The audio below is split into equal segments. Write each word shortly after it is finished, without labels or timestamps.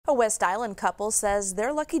A West Island couple says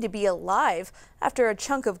they're lucky to be alive after a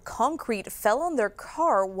chunk of concrete fell on their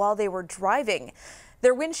car while they were driving.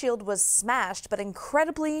 Their windshield was smashed, but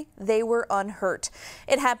incredibly, they were unhurt.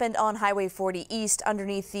 It happened on Highway 40 East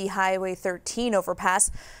underneath the Highway 13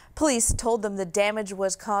 overpass. Police told them the damage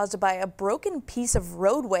was caused by a broken piece of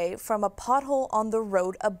roadway from a pothole on the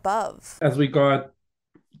road above. As we got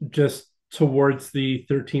just towards the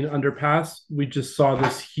 13 underpass, we just saw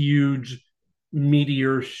this huge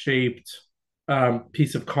meteor-shaped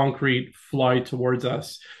piece of concrete fly towards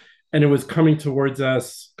us. And it was coming towards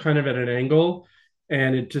us kind of at an angle,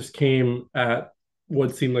 and it just came at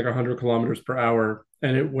what seemed like 100 kilometers per hour,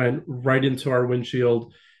 and it went right into our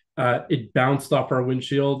windshield. It bounced off our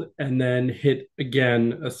windshield and then hit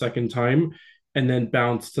again a second time, and then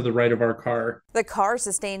bounced to the right of our car. The car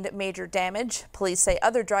sustained major damage. Police say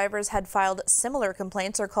other drivers had filed similar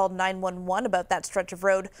complaints or called 911 about that stretch of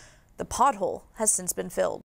road. The pothole has since been filled.